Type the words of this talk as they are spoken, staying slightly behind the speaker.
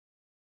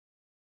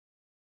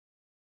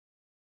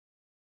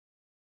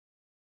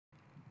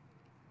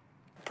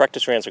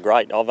Practice rounds are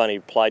great. I've only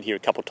played here a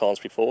couple of times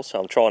before, so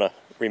I'm trying to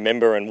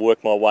remember and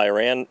work my way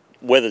around.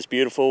 Weather's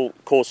beautiful,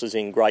 course is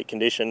in great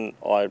condition.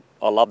 I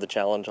love the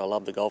challenge, I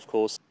love the golf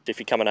course. If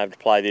you're coming over to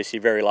play this,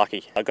 you're very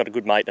lucky. I've got a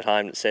good mate at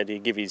home that said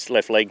he'd give his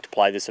left leg to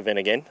play this event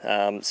again.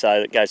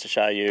 So it goes to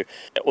show you,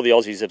 all the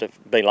Aussies that have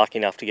been lucky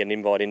enough to get an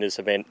invite into this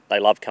event, they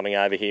love coming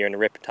over here, and the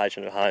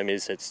reputation at home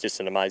is it's just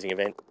an amazing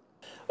event.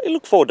 I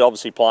look forward to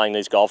obviously playing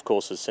these golf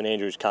courses. St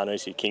Andrews,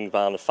 Carnoustie,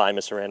 Kingsbarn are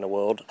famous around the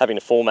world. Having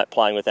a format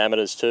playing with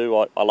amateurs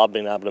too, I love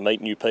being able to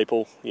meet new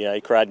people. You know,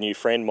 you create a new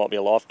friend, might be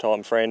a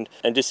lifetime friend.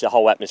 And just the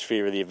whole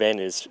atmosphere of the event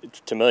is,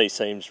 to me,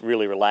 seems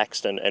really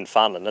relaxed and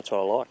fun, and that's what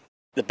I like.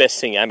 The best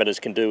thing amateurs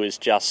can do is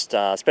just,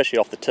 especially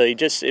off the tee,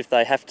 just if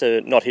they have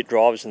to not hit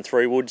drivers and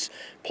 3-woods,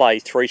 play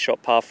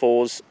 3-shot par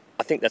 4s.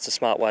 I think that's a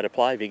smart way to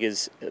play,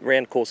 because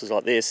round courses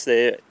like this,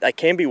 they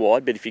can be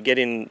wide, but if you get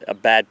in a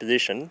bad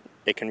position,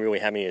 it can really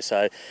hammer you.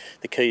 So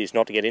the key is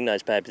not to get in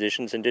those bad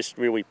positions and just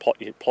really plot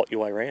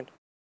your way around.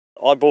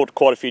 I bought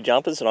quite a few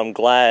jumpers, and I'm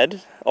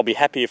glad. I'll be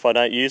happy if I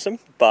don't use them,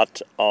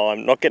 but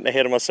I'm not getting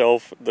ahead of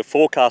myself. The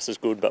forecast is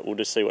good, but we'll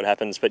just see what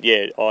happens. But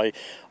yeah, I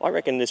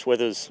reckon this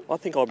weather's, I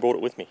think I brought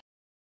it with me.